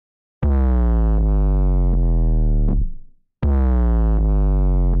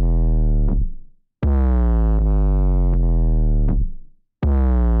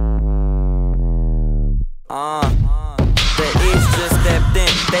The itch just stepped in.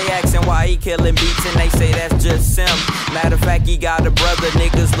 They asking why he killing beats and they say that's just Sim. Matter of fact, he got a brother,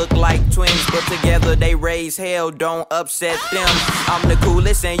 niggas look like twins, but together they raise hell, don't upset them. I'm the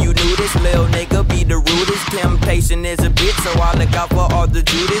coolest and you knew this, lil nigga be the rudest. Temptation is a bitch, so I look out for all the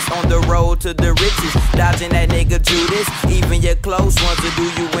Judas. On the road to the riches, dodging that nigga Judas. Even your close ones will do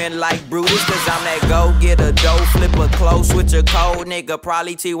you in like Brutus. Cause I'm that go-getter, dough flipper, close with your cold nigga.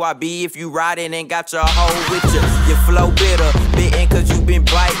 Probably TYB if you riding and got your hoe with you. Your flow bitter, bitten cause you been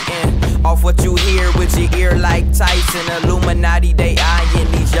biting off what you hear with your ear like Tyson. Illuminati, they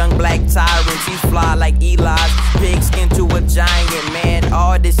eyeing these young black tyrants. He's fly like Eli's pigskin to a giant, man.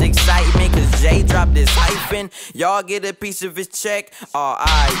 All this excitement cause Jay dropped this hyphen. Y'all get a piece of his check?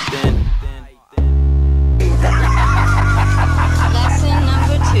 Alright then. Lesson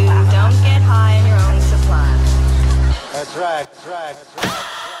number 2, don't get high on your own supply. That's right, that's right, that's right.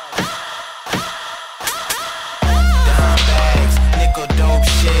 Dime bags, nickel dope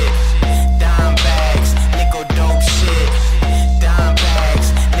shit. Dime bags, nickel dope shit. Dime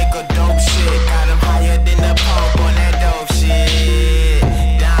bags, nickel dope shit. Got him higher than the pump on that dope shit.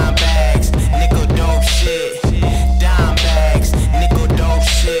 Dime bags, nickel dope shit. Dime bags, nickel dope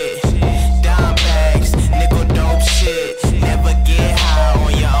shit. Dime bags, nickel dope shit. Never get high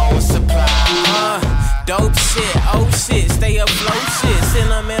on your own supply. Dope shit, oh shit, stay afloat shit.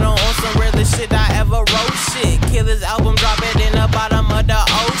 Sentimental on some realer shit I ever wrote shit. Killer's album drop it in the bottom of the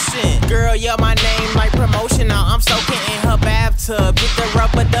ocean. Girl, yeah, my name like promotion. Now I'm soaking in her bathtub. Get the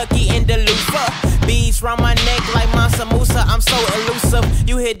rubber ducky in the loofah. Beads round my neck like Mansa Musa. I'm so elusive.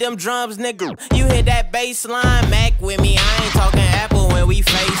 You hit them drums, nigga. You hit that bass line. Mac with me, I ain't talking Apple when we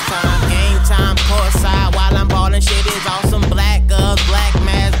FaceTime. Game time, courtside while I'm ballin'. Shit is awesome. Black gloves, black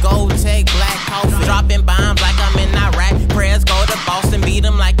mask, gold tech, black coffee. Dropping bombs like I'm in Iraq. Prayers go to Boston, beat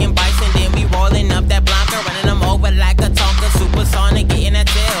them like in Bison. Then we rolling up that Blanca, running them over like a Tonka. Supersonic, getting that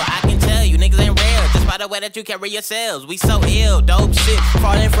tail. I can tell you niggas ain't real just by the way that you carry yourselves. We so ill, dope shit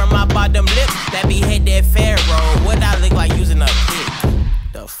falling from my bottom lip. That be hit that Pharaoh. What I look like using a pick?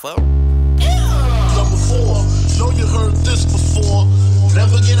 The fuck? Number 4, know you heard this before.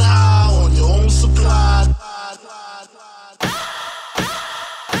 Never get high on your own supply.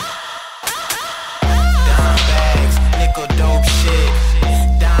 Dime bags, nickel dope shit.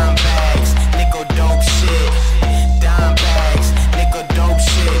 Dime bags, nickel dope shit. Dime bags, nickel dope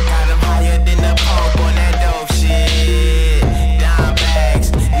shit. Got him higher than the pump on that dope shit. Dime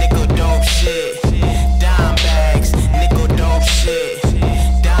bags, nickel dope shit. Dime bags, nickel dope shit.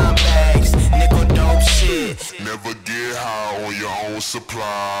 Dime bags, nickel dope shit. Never get high on your own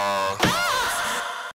supply.